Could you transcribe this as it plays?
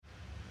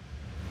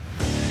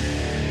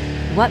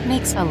What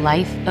makes a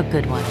life a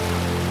good one?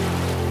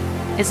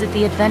 Is it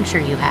the adventure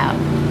you have?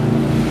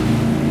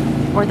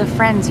 Or the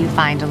friends you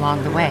find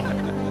along the way?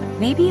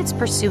 Maybe it's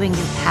pursuing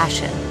your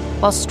passion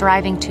while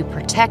striving to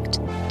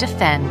protect,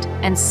 defend,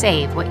 and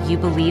save what you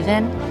believe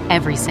in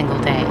every single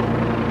day.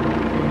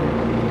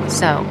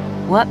 So,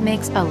 what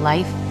makes a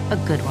life a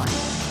good one?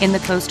 In the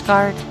Coast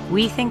Guard,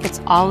 we think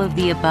it's all of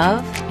the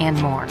above and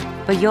more,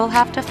 but you'll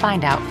have to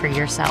find out for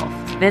yourself.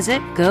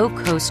 Visit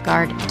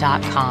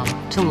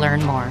gocoastguard.com to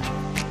learn more.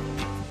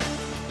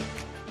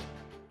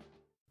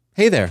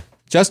 Hey there.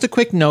 Just a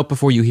quick note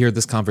before you hear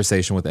this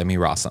conversation with Emmy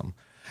Rossum.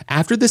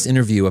 After this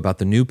interview about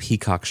the new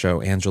Peacock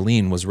show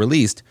Angelyne was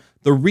released,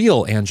 the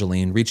real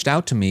Angelyne reached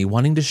out to me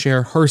wanting to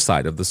share her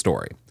side of the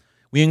story.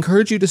 We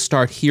encourage you to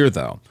start here,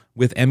 though,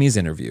 with Emmy's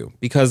interview,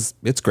 because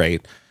it's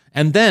great.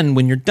 And then,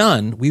 when you're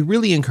done, we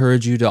really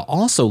encourage you to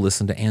also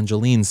listen to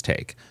Angelyne's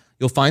take.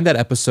 You'll find that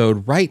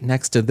episode right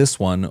next to this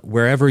one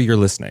wherever you're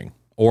listening,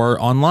 or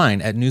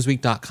online at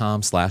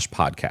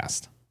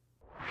newsweek.com/podcast.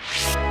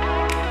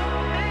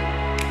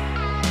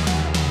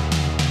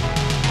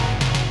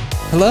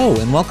 Hello,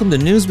 and welcome to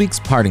Newsweek's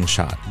Parting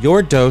Shot,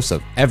 your dose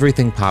of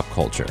everything pop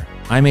culture.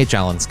 I'm H.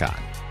 Alan Scott.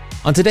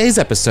 On today's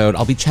episode,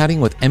 I'll be chatting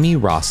with Emmy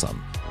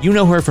Rossum. You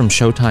know her from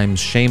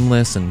Showtime's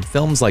Shameless and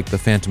films like The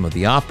Phantom of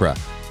the Opera,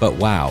 but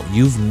wow,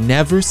 you've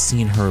never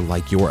seen her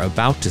like you're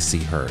about to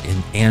see her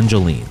in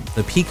Angelyne,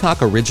 the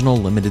Peacock original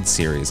limited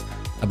series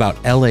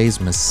about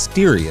LA's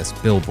mysterious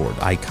billboard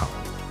icon.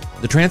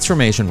 The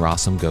transformation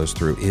Rossum goes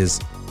through is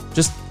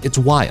just, it's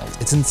wild.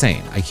 It's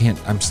insane.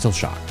 I'm still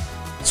shocked.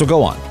 So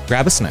go on,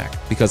 grab a snack,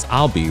 because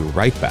I'll be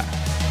right back.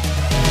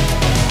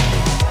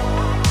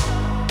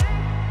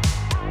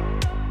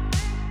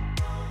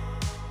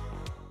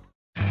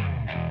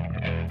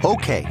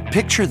 Okay,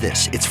 picture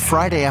this. It's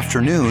Friday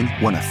afternoon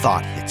when a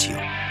thought hits you.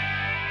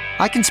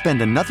 I can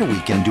spend another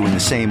weekend doing the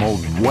same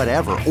old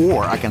whatever,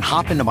 or I can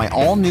hop into my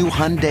all-new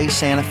Hyundai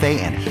Santa Fe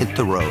and hit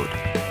the road.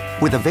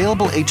 With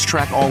available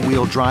H-Track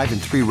all-wheel drive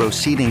and 3-row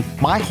seating,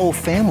 my whole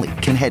family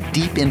can head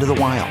deep into the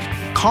wild.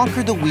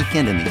 Conquer the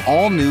weekend in the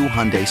all-new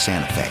Hyundai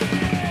Santa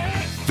Fe.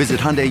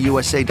 Visit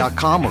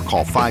HyundaiUSA.com or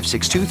call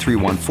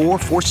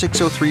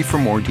 562-314-4603 for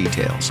more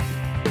details.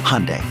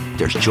 Hyundai,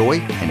 there's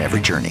joy in every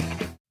journey.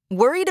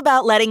 Worried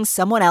about letting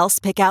someone else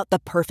pick out the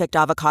perfect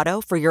avocado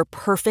for your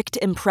perfect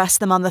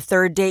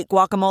impress-them-on-the-third-date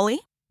guacamole?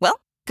 Well,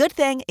 good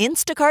thing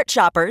Instacart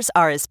shoppers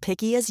are as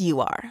picky as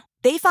you are.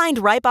 They find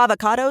ripe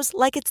avocados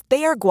like it's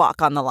their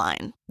guac on the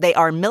line. They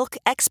are milk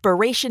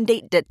expiration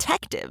date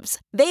detectives.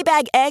 They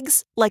bag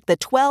eggs like the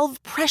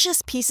 12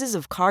 precious pieces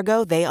of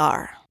cargo they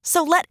are.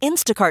 So let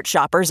Instacart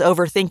shoppers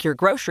overthink your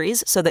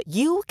groceries so that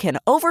you can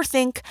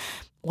overthink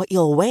what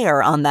you'll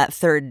wear on that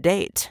third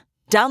date.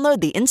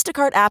 Download the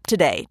Instacart app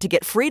today to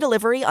get free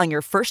delivery on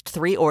your first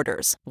 3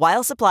 orders,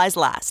 while supplies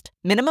last.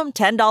 Minimum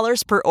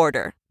 $10 per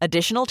order.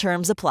 Additional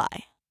terms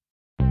apply.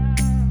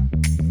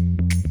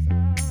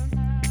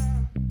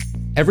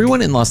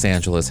 Everyone in Los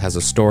Angeles has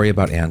a story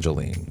about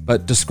Angelyne,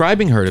 but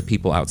describing her to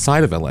people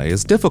outside of LA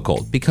is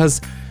difficult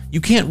because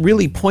you can't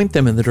really point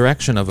them in the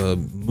direction of a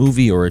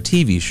movie or a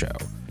TV show.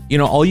 You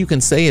know, all you can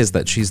say is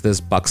that she's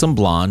this buxom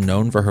blonde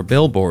known for her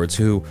billboards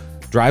who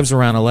drives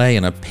around LA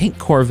in a pink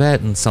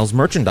Corvette and sells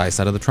merchandise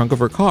out of the trunk of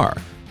her car.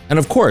 And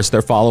of course,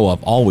 their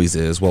follow-up always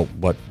is, well,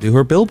 what do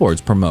her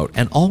billboards promote?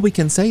 And all we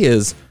can say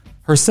is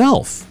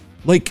herself.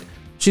 Like,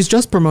 she's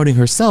just promoting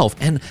herself.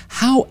 And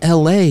how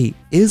LA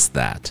is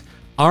that?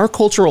 Our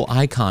cultural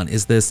icon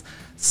is this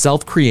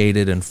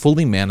self-created and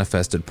fully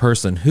manifested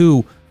person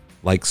who,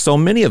 like so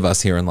many of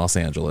us here in Los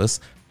Angeles,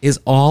 is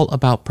all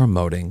about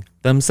promoting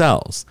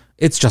themselves.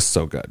 It's just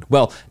so good.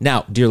 Well,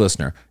 now, dear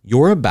listener,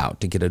 you're about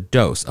to get a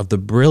dose of the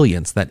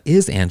brilliance that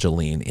is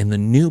Angelyne in the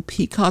new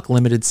Peacock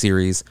limited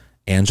series,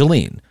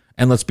 Angelyne.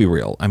 And let's be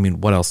real. I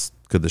mean, what else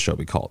could the show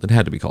be called? It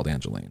had to be called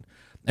Angelyne.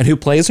 And who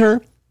plays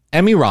her?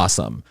 Emmy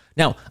Rossum.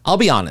 Now, I'll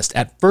be honest.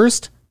 At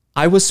first,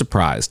 I was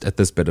surprised at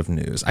this bit of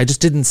news. I just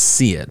didn't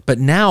see it. But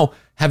now,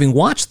 having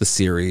watched the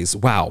series,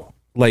 wow,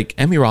 like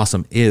Emmy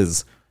Rossum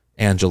is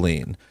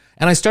Angelyne.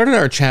 And I started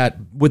our chat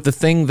with the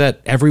thing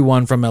that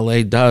everyone from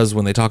LA does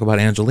when they talk about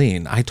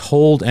Angelyne. I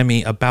told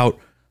Emmy about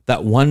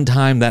that one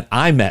time that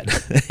I met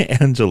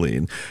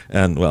Angelyne.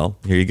 And well,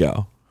 here you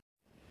go.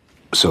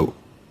 So,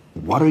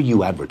 what are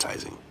you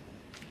advertising?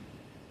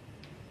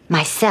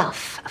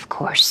 Myself, of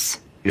course.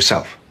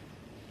 Yourself.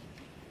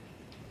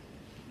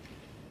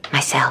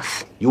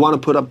 Myself. You want to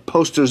put up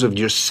posters of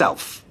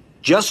yourself,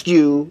 just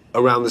you,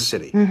 around the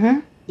city?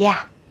 Mm-hmm.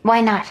 Yeah. Why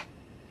not?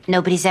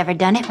 Nobody's ever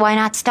done it. Why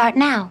not start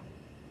now?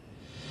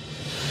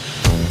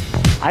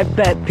 I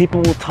bet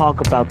people will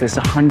talk about this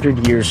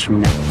 100 years from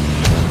now.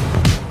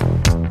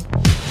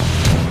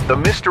 The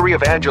mystery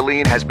of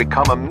Angelyne has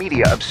become a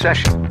media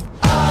obsession.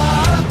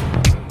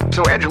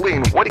 So,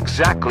 Angelyne, what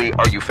exactly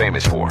are you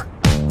famous for?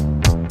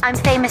 I'm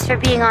famous for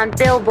being on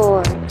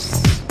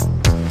billboards.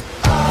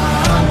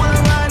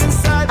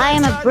 I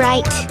am a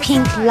bright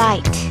pink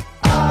light,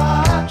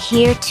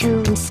 here to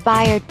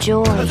inspire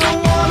joy.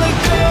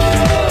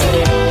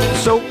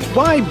 So,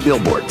 Why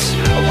billboards?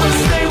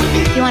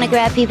 You want to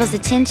grab people's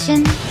attention?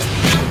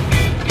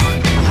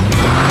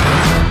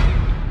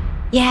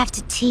 You have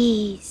to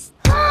tease.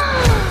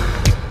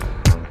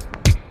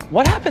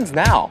 What happens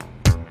now?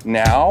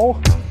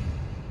 Now,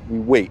 we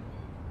wait.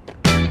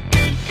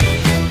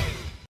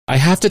 I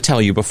have to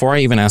tell you, before I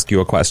even ask you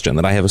a question,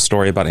 that I have a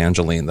story about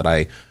Angelyne that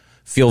I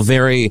feel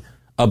very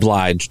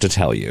obliged to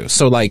tell you.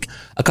 So like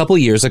a couple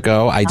of years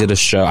ago, I did a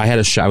show.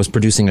 I was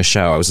producing a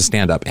show. I was a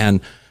stand-up, and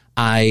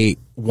I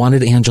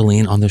wanted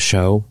Angelyne on the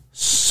show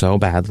so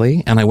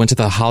badly. And I went to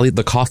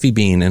the Coffee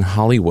Bean in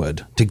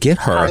Hollywood to get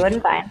her. Hollywood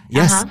and Vine.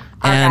 Yes.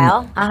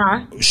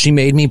 And she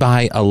made me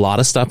buy a lot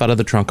of stuff out of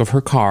the trunk of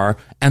her car.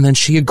 And then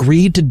she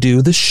agreed to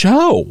do the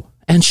show.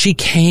 And she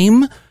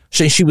came.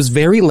 She was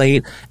very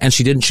late, and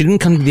she didn't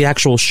come to the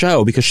actual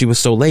show because she was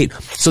so late.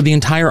 So the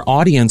entire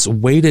audience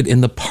waited in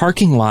the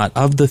parking lot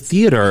of the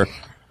theater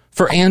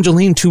for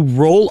Angelyne to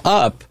roll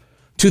up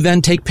to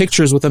then take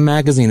pictures with a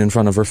magazine in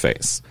front of her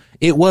face.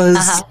 It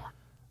was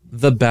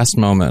the best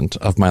moment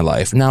of my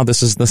life. Now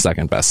this is the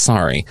second best.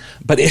 Sorry,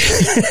 but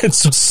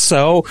it's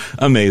so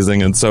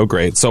amazing and so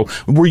great. So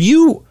were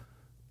you?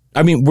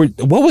 I mean,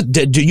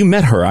 you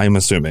met her? I'm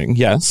assuming,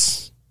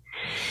 yes.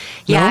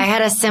 Yeah, I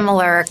had a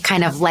similar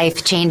kind of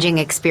life-changing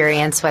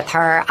experience with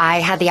her. I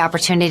had the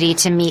opportunity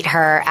to meet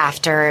her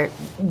after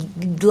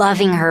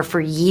loving her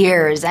for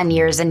years and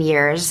years and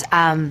years.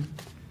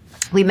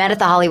 We met at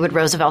the Hollywood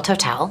Roosevelt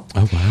Hotel.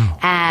 Oh, wow.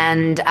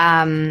 And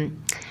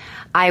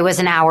I was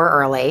an hour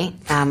early,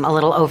 a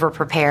little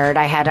over-prepared.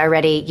 I had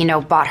already,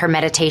 bought her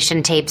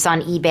meditation tapes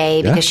on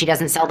eBay because she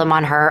doesn't sell them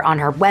on her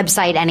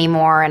website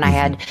anymore. And I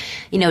had,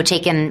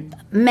 taken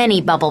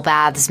many bubble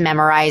baths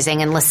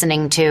memorizing and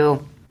listening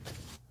to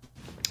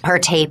her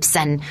tapes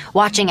and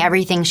watching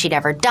everything she'd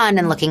ever done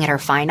and looking at her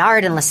fine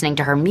art and listening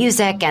to her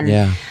music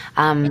and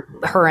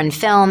her in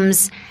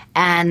films.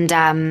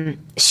 And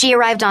she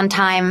arrived on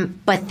time,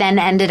 but then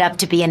ended up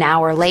to be an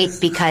hour late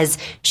because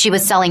she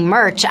was selling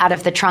merch out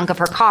of the trunk of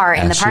her car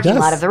in the parking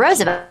lot of the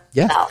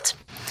Roosevelt.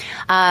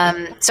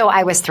 So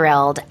I was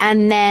thrilled.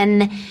 And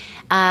then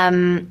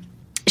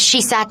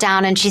she sat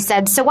down and she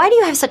said, "So why do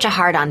you have such a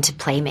hard-on to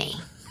play me?"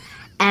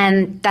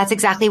 And that's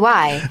exactly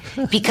why,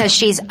 because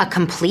she's a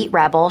complete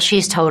rebel.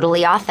 She's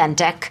totally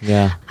authentic.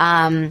 Yeah.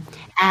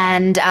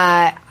 And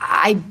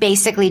I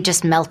basically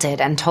just melted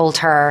and told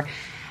her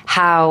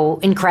how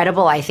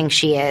incredible I think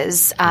she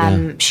is.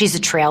 She's a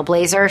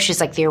trailblazer.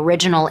 She's like the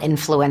original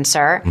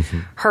influencer. Mm-hmm.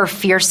 Her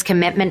fierce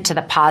commitment to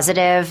the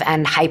positive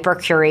and hyper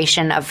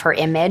curation of her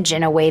image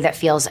in a way that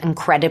feels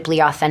incredibly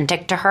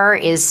authentic to her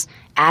is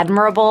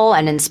admirable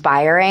and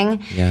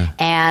inspiring. Yeah.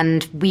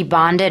 And we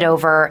bonded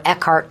over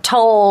Eckhart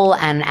Tolle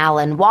and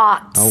Alan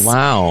Watts. Oh,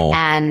 wow.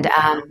 And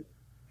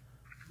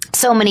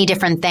so many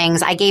different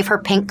things. I gave her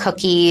pink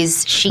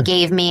cookies. She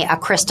gave me a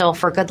crystal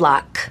for good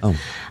luck. Oh.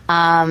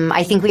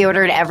 I think we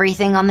ordered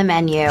everything on the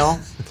menu.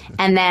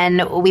 And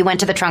then we went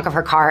to the trunk of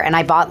her car, and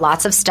I bought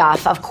lots of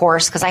stuff, of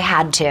course, because I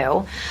had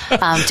to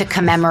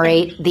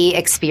commemorate the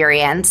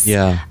experience.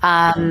 Yeah.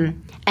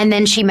 And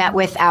then she met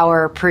with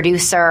our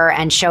producer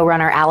and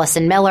showrunner,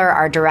 Allison Miller,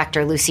 our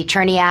director, Lucy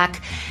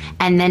Cherniak.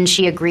 And then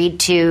she agreed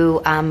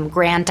to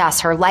grant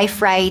us her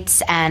life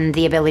rights and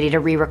the ability to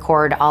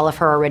re-record all of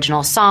her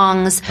original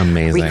songs.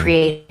 Amazing.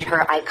 Recreate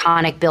her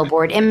iconic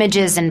billboard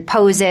images and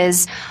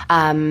poses.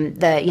 Her,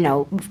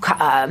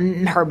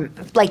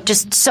 like,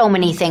 just so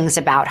many things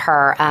about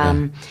her.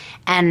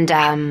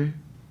 And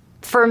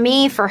for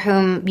me, for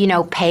whom,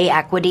 pay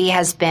equity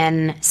has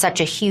been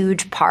such a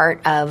huge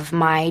part of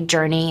my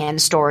journey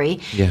and story,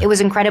 it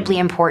was incredibly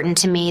important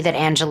to me that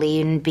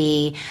Angelyne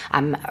be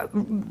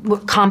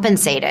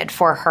compensated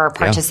for her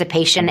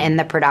participation in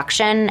the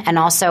production and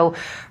also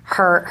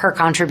her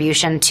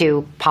contribution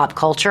to pop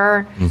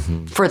culture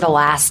for the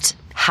last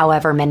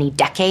however many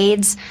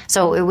decades.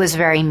 So it was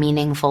very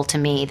meaningful to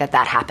me that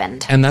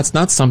happened. And that's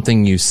not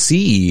something you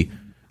see.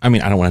 I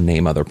mean, I don't want to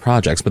name other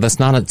projects, but that's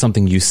not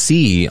something you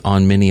see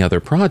on many other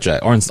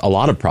projects, or in a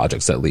lot of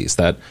projects at least,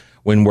 that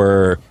when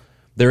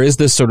there is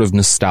this sort of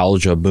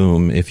nostalgia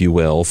boom, if you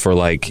will, for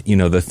like,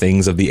 the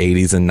things of the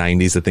 80s and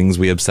 90s, the things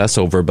we obsess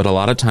over. But a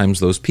lot of times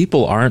those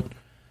people aren't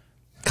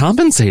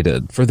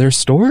compensated for their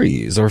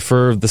stories or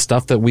for the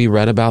stuff that we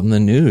read about in the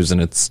news. And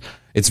it's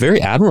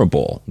very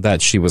admirable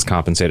that she was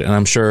compensated. And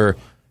I'm sure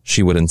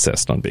she would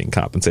insist on being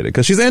compensated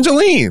because she's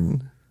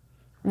Angelyne.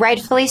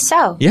 Rightfully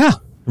so. Yeah.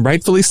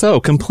 Rightfully so,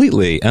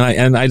 completely.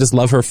 And I just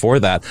love her for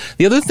that.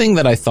 The other thing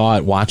that I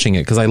thought watching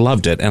it, because I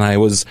loved it, and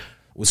as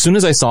soon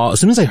as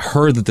I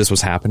heard that this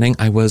was happening,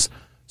 I was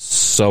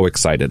so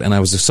excited. And I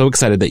was so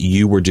excited that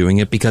you were doing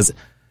it because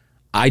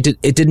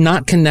it did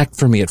not connect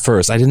for me at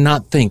first. I did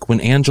not think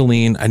when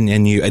Angelyne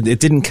and you, it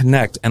didn't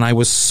connect. And I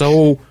was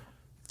so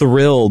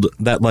thrilled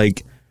that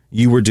like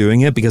you were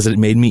doing it because it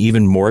made me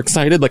even more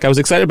excited. Like I was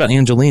excited about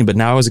Angelyne, but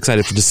now I was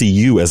excited to see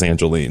you as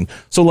Angelyne.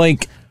 So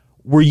like,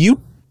 were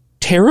you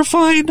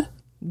terrified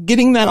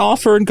getting that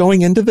offer and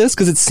going into this?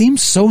 Because it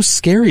seems so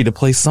scary to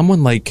play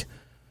someone like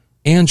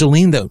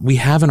Angelyne that we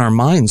have in our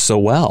minds so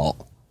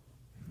well.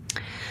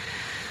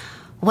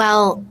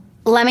 Well,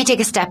 Let me take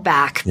a step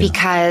back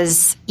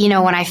because,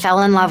 when I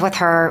fell in love with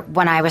her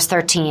when I was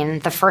 13,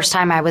 the first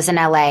time I was in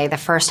LA, the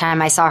first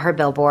time I saw her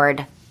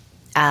billboard,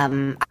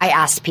 I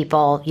asked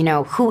people,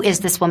 who is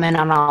this woman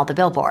on all the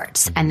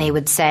billboards? And they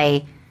would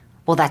say,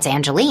 well, that's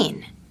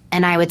Angelyne.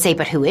 And I would say,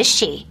 but who is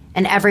she?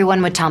 And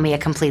everyone would tell me a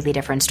completely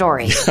different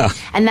story. Yeah.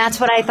 And that's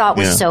what I thought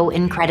was so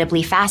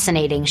incredibly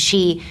fascinating.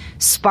 She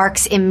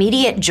sparks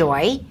immediate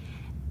joy,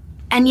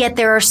 and yet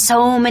there are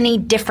so many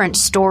different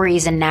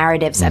stories and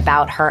narratives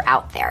about her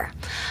out there.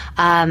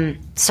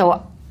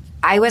 So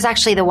I was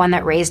actually the one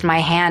that raised my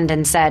hand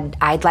and said,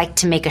 I'd like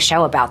to make a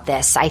show about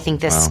this. I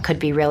think this could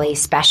be really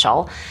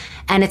special.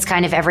 And it's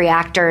kind of every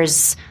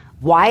actor's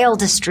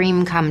wildest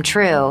dream come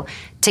true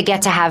to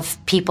get to have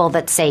people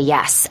that say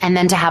yes, and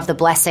then to have the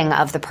blessing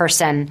of the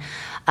person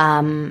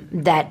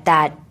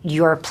that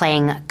you're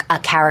playing a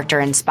character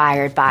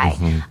inspired by.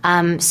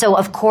 Mm-hmm. So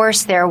of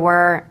course there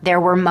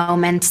were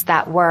moments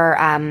that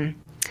were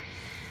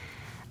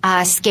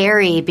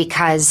scary,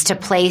 because to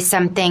play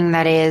something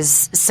that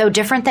is so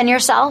different than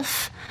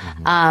yourself,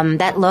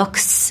 that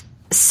looks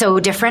so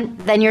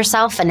different than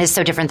yourself and is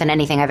so different than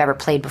anything I've ever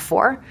played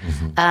before,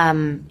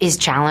 is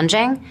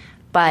challenging.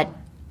 But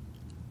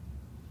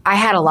I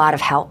had a lot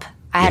of help.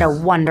 I had a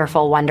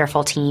wonderful,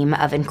 wonderful team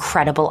of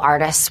incredible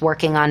artists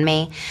working on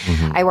me.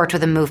 Mm-hmm. I worked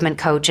with a movement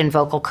coach and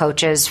vocal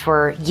coaches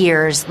for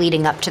years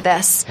leading up to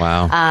this.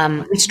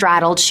 Wow. We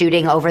straddled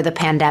shooting over the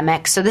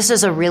pandemic. So this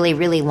is a really,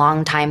 really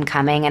long time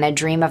coming, and a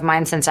dream of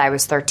mine since I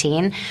was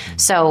 13.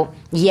 So,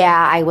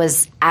 I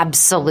was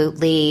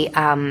absolutely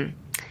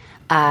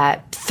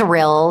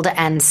thrilled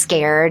and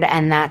scared,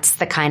 and that's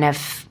the kind of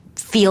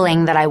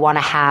feeling that I want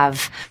to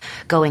have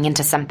going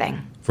into something.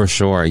 For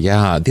sure,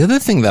 yeah. The other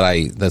thing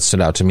that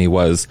stood out to me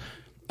was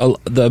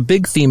the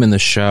big theme in the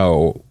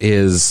show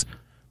is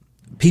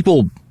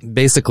people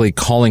basically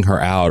calling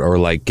her out or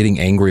like getting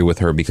angry with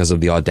her because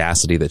of the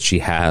audacity that she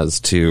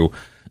has to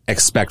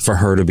expect for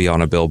her to be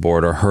on a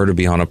billboard or her to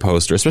be on a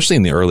poster, especially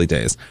in the early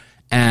days.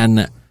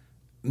 And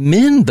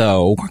men,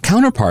 though,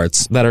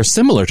 counterparts that are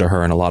similar to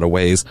her in a lot of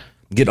ways,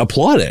 get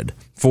applauded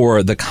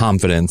for the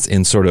confidence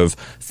in sort of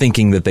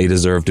thinking that they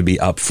deserve to be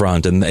up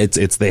front, and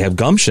it's they have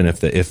gumption if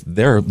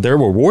they're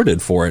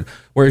rewarded for it.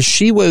 Whereas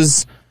she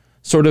was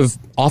sort of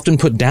often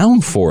put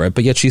down for it,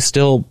 but yet she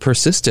still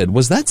persisted.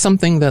 Was that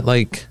something that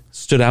like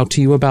stood out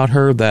to you about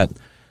her, that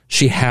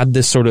she had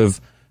this sort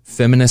of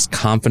feminist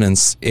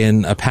confidence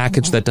in a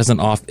package that isn't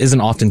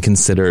often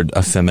considered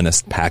a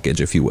feminist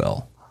package, if you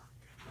will?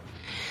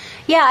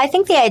 Yeah, I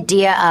think the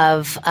idea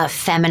of a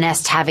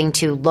feminist having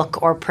to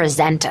look or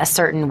present a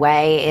certain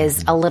way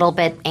is a little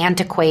bit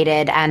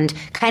antiquated and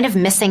kind of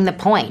missing the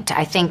point.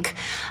 I think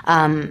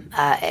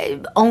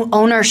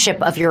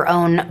ownership of your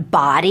own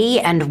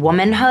body and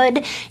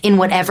womanhood in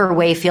whatever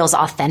way feels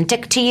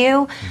authentic to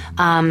you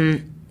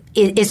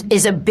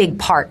is a big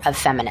part of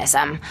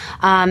feminism.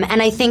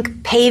 And I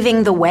think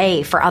paving the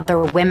way for other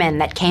women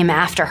that came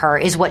after her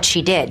is what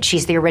she did.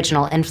 She's the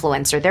original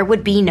influencer. There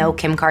would be no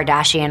Kim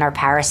Kardashian or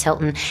Paris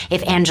Hilton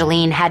if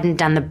Angelyne hadn't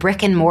done the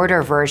brick and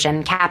mortar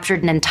version,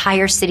 captured an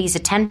entire city's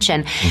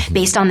attention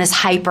based on this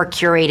hyper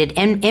curated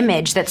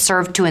image that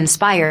served to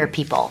inspire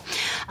people.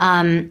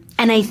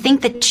 And I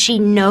think that she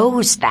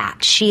knows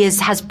that. She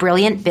has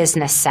brilliant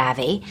business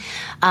savvy.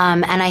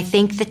 And I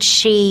think that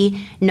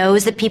she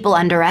knows that people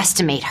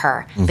underestimate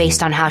her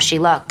based on how she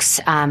looks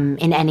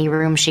in any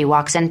room she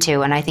walks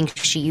into. And I think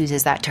she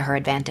uses that to her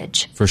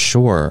advantage. For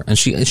sure. And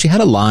she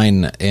had a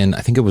line in, I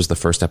think it was the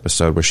first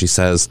episode, where she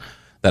says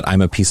that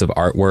I'm a piece of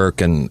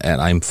artwork and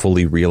I'm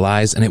fully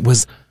realized. And it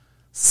was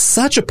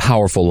such a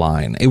powerful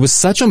line. It was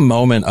such a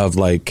moment of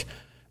like,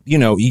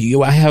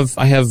 I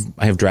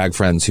have drag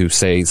friends who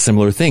say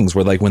similar things,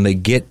 where like when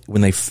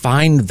they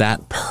find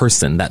that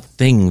person, that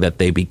thing that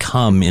they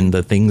become in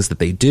the things that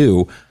they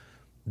do,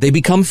 they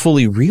become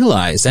fully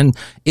realized. And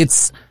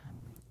it's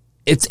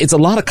a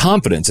lot of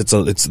confidence.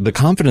 It's the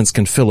confidence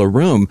can fill a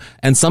room,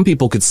 and some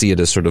people could see it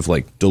as sort of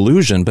like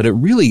delusion, but it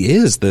really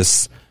is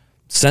this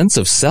sense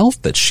of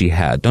self that she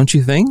had, don't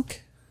you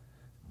think?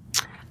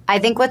 I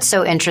think what's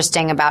so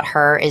interesting about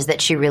her is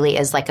that she really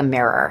is like a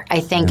mirror. I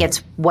think it's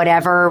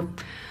whatever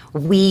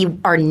we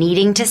are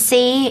needing to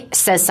see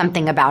says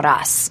something about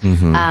us.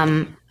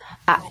 I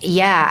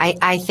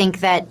think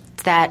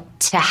that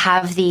to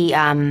have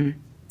the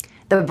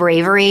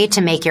bravery to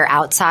make your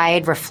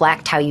outside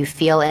reflect how you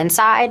feel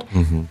inside,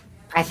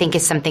 I think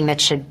is something that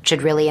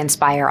should really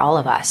inspire all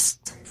of us.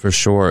 For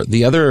sure.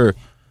 The other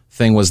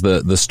thing was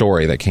the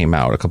story that came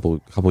out a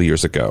couple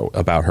years ago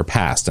about her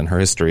past and her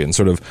history, and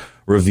sort of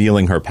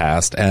revealing her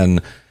past.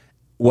 And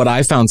what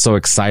I found so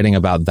exciting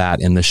about that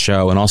in the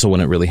show, and also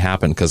when it really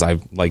happened, because I,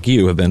 like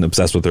you, have been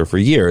obsessed with her for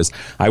years,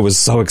 I was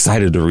so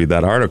excited to read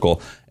that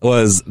article,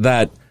 was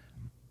that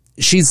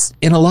she's,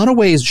 in a lot of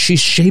ways, she's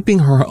shaping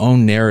her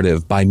own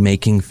narrative by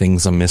making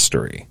things a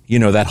mystery.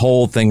 That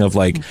whole thing of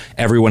like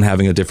everyone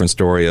having a different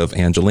story of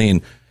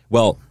Angelyne.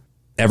 Well,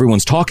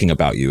 everyone's talking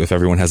about you if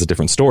everyone has a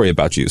different story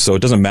about you. So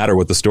it doesn't matter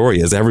what the story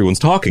is. Everyone's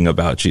talking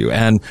about you.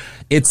 And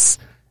it's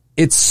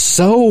it's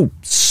so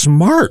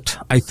smart,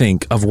 I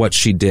think, of what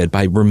she did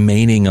by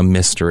remaining a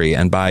mystery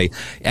and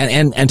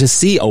and to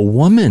see a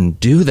woman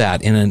do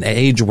that in an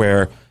age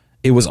where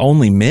it was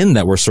only men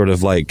that were sort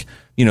of like,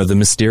 you know, the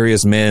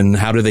mysterious men.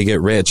 How do they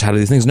get rich? How do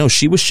these things? No,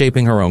 she was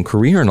shaping her own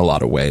career in a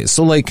lot of ways.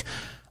 So like,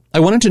 I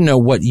wanted to know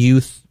what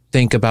you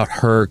think about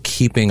her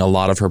keeping a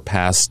lot of her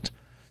past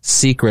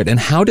secret, and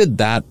how did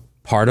that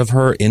part of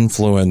her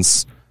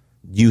influence,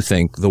 you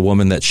think, the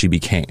woman that she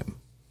became?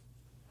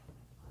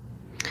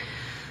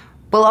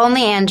 Well,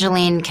 only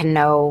Angelyne can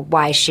know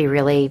why she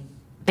really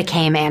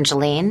became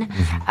Angelyne.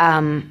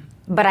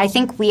 But I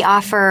think we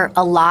offer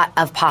a lot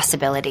of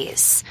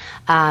possibilities,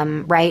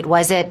 right?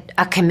 Was it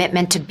a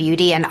commitment to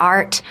beauty and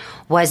art?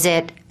 Was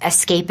it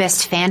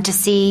escapist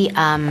fantasy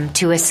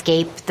to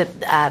escape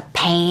the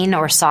pain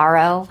or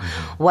sorrow?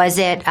 Was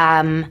it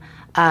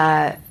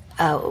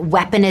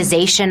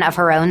weaponization of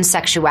her own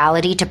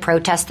sexuality to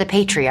protest the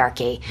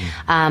patriarchy?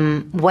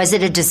 Was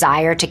it a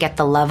desire to get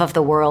the love of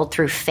the world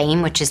through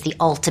fame, which is the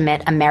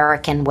ultimate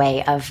American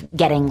way of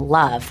getting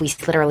love? We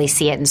literally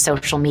see it in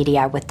social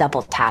media with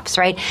double taps,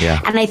 right? Yeah.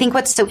 And I think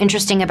what's so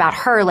interesting about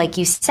her, like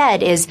you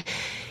said, is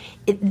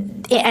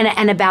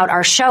and about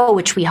our show,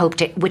 which we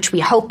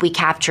hope we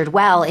captured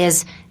well,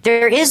 is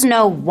there is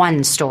no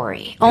one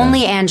story. Yeah.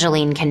 Only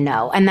Angelyne can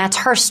know, and that's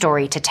her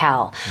story to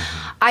tell.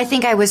 I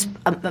think I was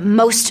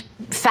most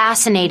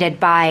fascinated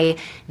by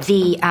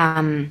the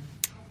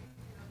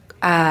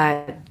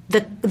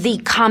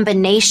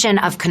combination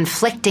of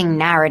conflicting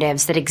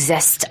narratives that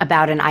exist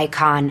about an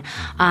icon.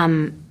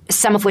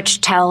 Some of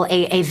which tell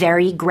a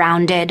very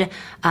grounded,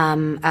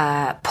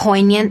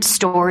 poignant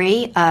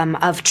story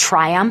of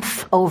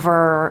triumph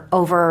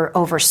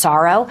over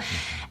sorrow,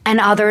 and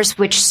others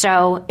which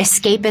show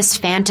escapist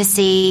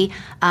fantasy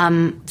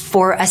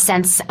for a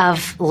sense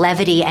of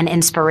levity and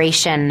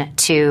inspiration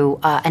to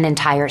an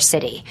entire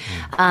city.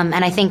 And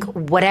I think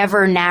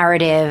whatever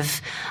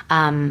narrative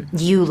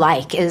you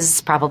like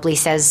probably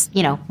says,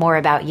 you know, more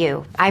about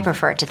you. I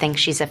prefer to think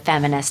she's a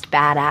feminist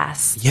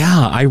badass.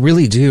 Yeah, I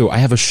really do. I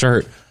have a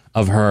shirt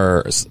of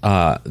her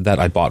that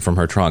I bought from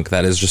her trunk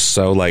that is just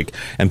so like,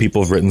 and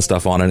people have written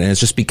stuff on it, and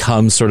it's just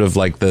become sort of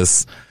like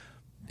this,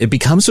 it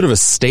becomes sort of a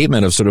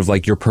statement of sort of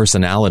like your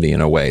personality in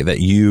a way that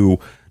you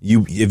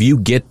if you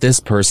get this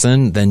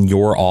person, then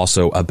you're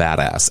also a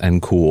badass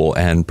and cool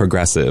and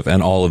progressive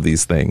and all of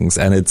these things.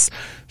 And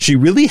she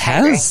really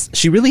has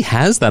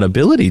that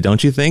ability,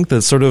 don't you think?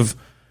 That sort of,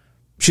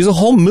 she's a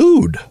whole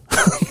mood.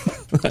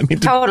 I mean,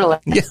 totally.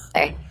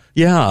 Yeah.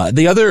 Yeah,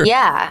 the other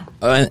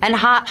and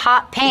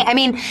hot paint. I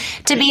mean,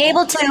 to be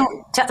able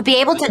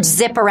to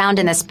zip around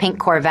in this pink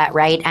Corvette,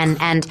 right,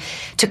 and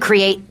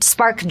to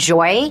spark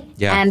joy,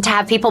 and to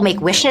have people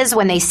make wishes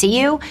when they see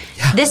you.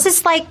 Yeah. This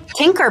is like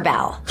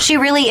Tinkerbell. She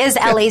really is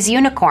LA's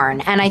unicorn,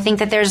 and I think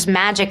that there's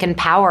magic and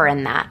power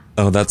in that.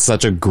 Oh, that's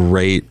such a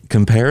great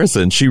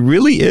comparison. She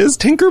really is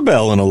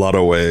Tinkerbell in a lot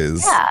of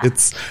ways. Yeah.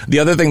 It's the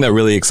other thing that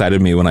really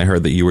excited me when I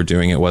heard that you were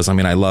doing it was, I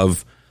mean, I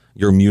love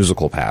your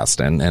musical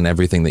past and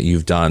everything that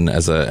you've done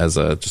as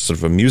a just sort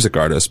of a music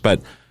artist, but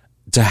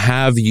to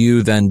have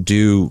you then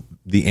do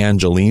the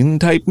Angelyne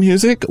type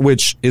music,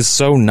 which is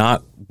so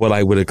not what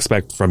I would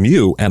expect from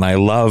you, and I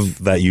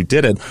love that you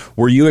did it.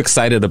 Were you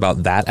excited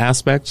about that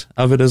aspect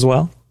of it as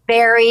well?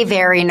 Very,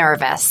 very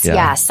nervous. Yeah.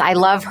 Yes. I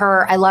love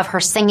her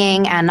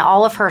singing, and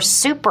all of her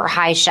super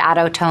high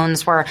shadow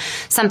tones were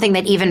something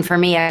that even for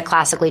me, a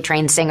classically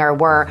trained singer,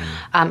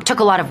 took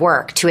a lot of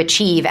work to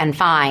achieve and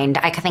find.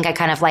 I think I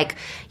kind of like,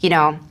 you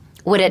know,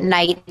 would at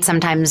night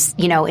sometimes,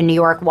 you know, in New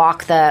York,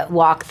 walk the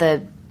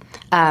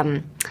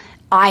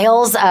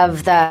aisles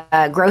of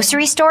the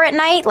grocery store at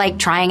night, like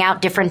trying out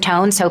different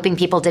tones, hoping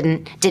people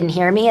didn't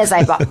hear me as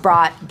I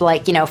brought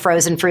like, you know,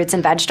 frozen fruits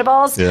and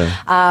vegetables.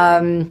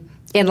 Yeah.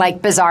 In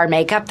like bizarre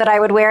makeup that I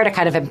would wear to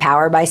kind of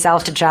empower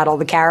myself to channel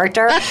the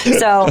character.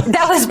 So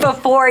that was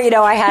before, you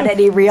know, I had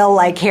any real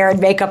like hair and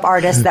makeup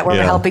artists that were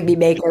helping me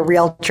make a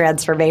real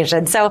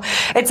transformation. So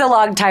it's a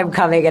long time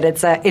coming, and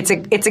it's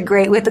a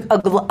great, with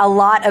a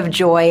lot of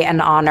joy and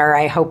honor.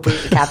 I hope we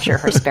capture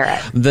her spirit.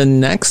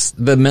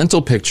 The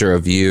mental picture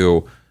of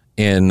you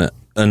in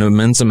an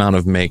immense amount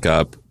of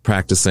makeup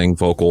practicing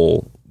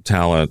vocal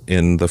talent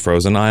in the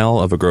frozen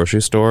aisle of a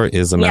grocery store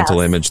is a mental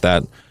image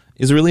that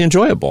is really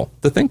enjoyable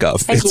to think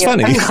of. It's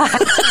funny.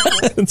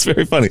 It's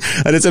very funny.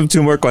 I just have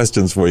two more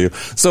questions for you.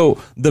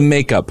 So the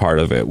makeup part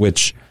of it,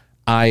 which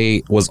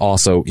I was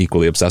also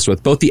equally obsessed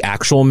with, both the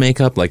actual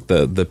makeup, like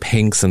the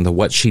pinks and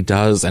what she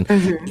does, and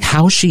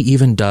how she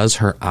even does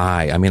her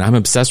eye. I mean, I'm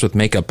obsessed with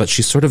makeup, but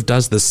she sort of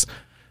does this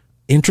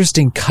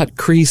interesting cut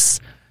crease,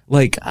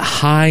 like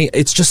high.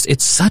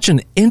 It's such an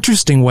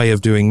interesting way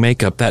of doing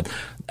makeup that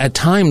at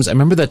times, I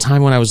remember that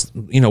time when I was,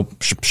 you know,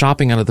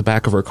 shopping out at the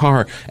back of her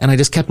car, and I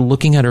just kept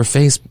looking at her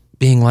face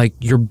being like,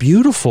 you're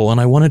beautiful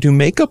and I want to do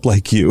makeup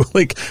like you.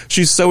 Like,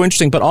 she's so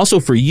interesting. But also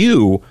for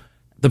you,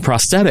 the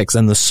prosthetics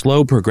and the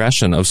slow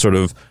progression of sort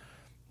of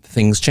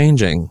things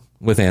changing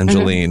with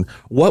Angelyne.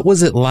 What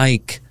was it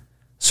like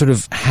sort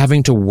of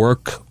having to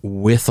work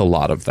with a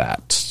lot of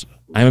that?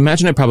 I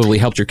imagine it probably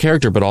helped your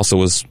character, but also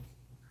was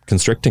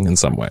constricting in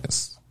some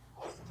ways.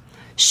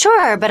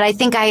 Sure, but I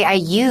think I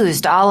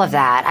used all of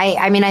that.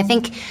 I mean, I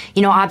think,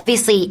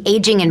 obviously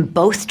aging in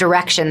both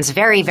directions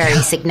very, very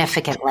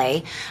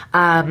significantly,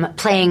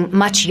 playing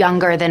much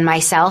younger than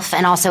myself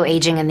and also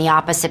aging in the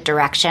opposite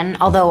direction,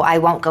 although I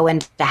won't go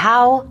into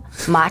how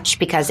much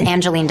because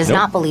Angelyne does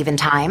not believe in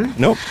time.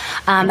 Nope.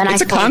 And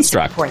it's a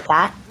construct. Support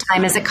that.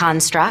 Time is a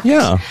construct.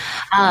 Yeah.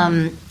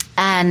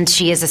 And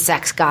she is a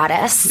sex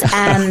goddess,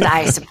 and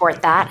I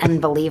support that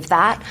and believe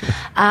that.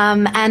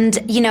 And,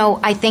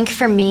 I think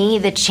for me,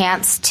 the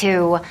chance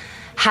to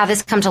have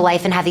this come to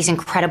life and have these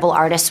incredible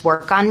artists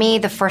work on me,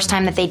 the first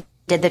time that they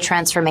did the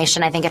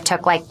transformation, I think it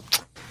took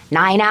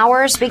 9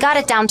 hours. We got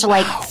it down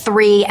to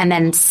 3 and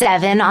then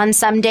 7 on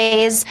some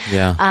days.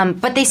 Yeah.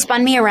 But they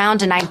spun me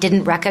around and I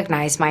didn't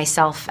recognize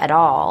myself at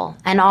all.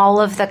 And all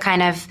of the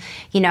kind of,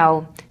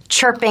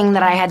 chirping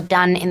that I had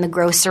done in the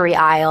grocery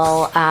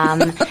aisle,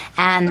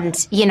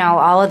 and,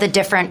 all of the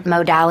different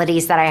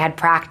modalities that I had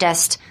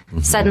practiced.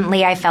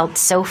 Suddenly I felt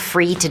so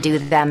free to do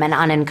them and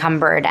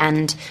unencumbered.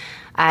 And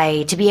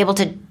to be able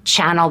to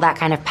channel that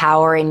kind of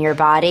power in your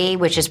body,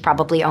 which is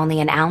probably only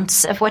an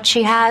ounce of what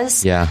she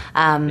has,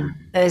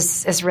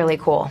 is really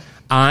cool.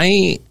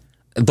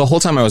 The whole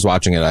time I was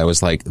watching it, I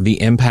was like,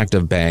 the impact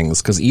of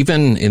bangs, because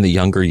even in the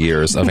younger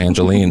years of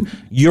Angelyne,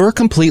 you're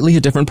completely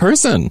a different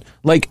person.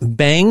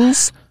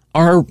 Bangs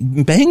are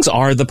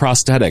the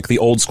prosthetic, the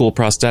old school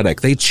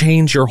prosthetic. They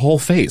change your whole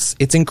face.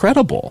 It's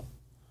incredible.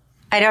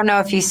 I don't know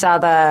if you saw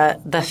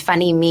the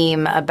funny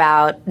meme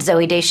about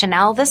Zooey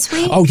Deschanel this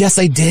week. Oh, yes,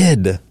 I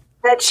did.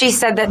 That she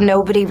said that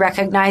nobody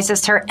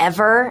recognizes her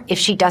ever if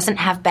she doesn't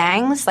have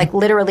bangs.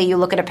 Literally, you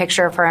look at a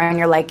picture of her and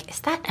you're like, is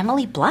that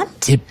Emily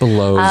Blunt? It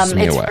blows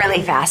me away. It's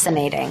really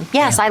fascinating.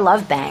 Yes, I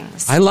love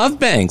bangs. I love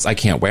bangs. I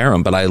can't wear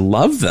them, but I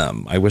love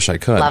them. I wish I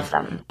could. Love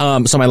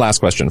them. So my last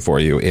question for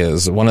you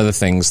is, one of the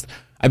things,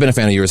 I've been a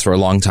fan of yours for a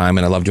long time,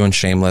 and I love doing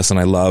Shameless, and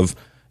I love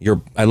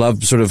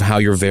sort of how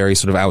you're very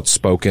sort of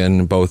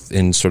outspoken, both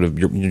in sort of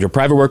your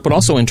private work, but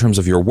also in terms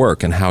of your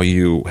work, and how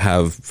you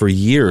have for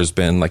years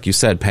been, like you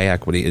said, pay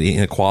equity,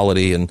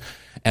 inequality,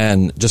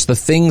 and just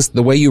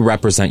the way you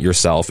represent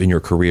yourself in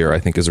your career, I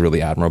think is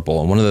really admirable.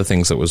 And one of the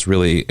things that was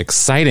really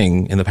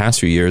exciting in the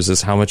past few years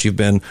is how much you've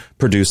been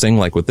producing,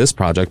 like with this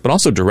project, but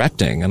also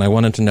directing. And I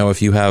wanted to know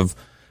if you have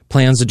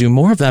plans to do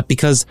more of that,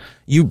 because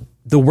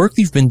the work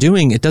you've been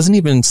doing, it doesn't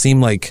even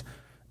seem like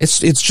it's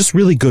just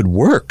really good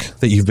work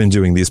that you've been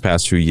doing these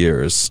past few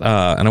years.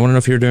 And I want to know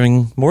if you're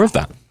doing more of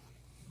that.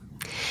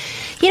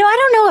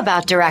 I don't know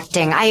about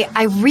directing.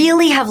 I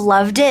really have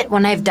loved it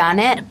when I've done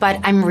it, but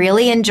I'm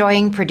really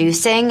enjoying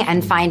producing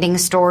and finding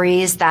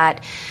stories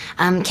that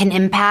can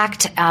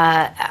impact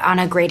on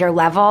a greater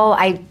level.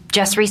 I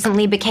just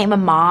recently became a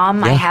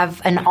mom. Yeah. I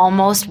have an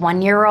almost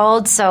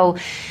 1-year-old. So,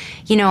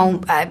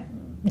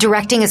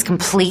 directing is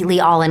completely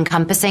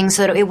all-encompassing,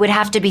 so it would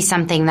have to be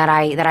something that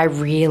I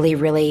really,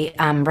 really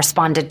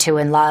responded to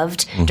and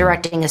loved. Mm-hmm.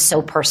 Directing is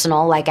so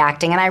personal, like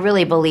acting, and I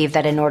really believe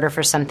that in order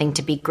for something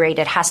to be great,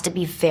 it has to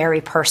be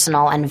very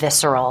personal and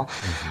visceral.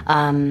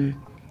 Mm-hmm.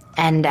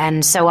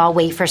 And so I'll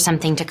wait for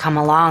something to come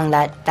along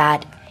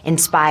that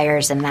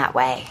inspires in that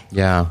way.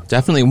 Yeah,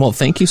 definitely. Well,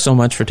 thank you so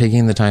much for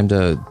taking the time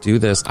to do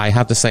this. I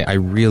have to say, I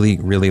really,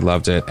 really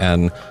loved it,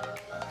 and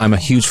I'm a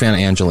huge fan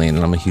of Angelyne,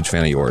 and I'm a huge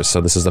fan of yours,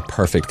 so this is the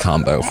perfect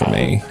combo for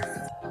me.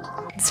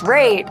 It's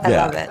great. I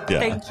love it. Yeah.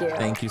 Thank you.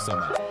 Thank you so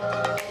much.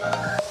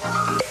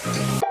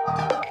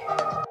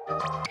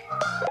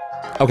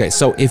 Okay,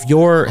 so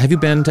have you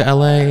been to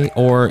LA,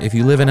 or if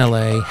you live in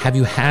LA, have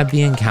you had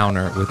the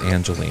encounter with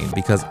Angelyne?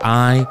 Because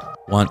I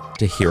want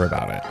to hear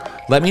about it.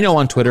 Let me know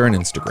on Twitter and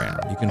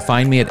Instagram. You can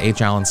find me at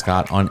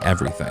 @AllenScott on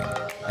everything.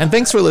 And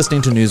thanks for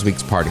listening to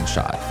Newsweek's Parting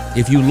Shot.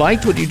 If you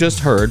liked what you just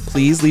heard,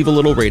 please leave a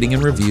little rating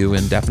and review,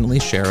 and definitely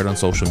share it on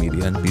social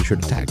media, and be sure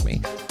to tag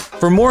me.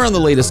 For more on the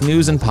latest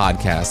news and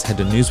podcasts, head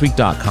to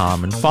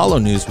Newsweek.com and follow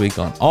Newsweek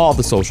on all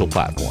the social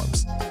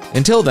platforms.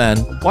 Until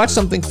then, watch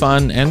something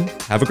fun and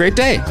have a great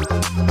day.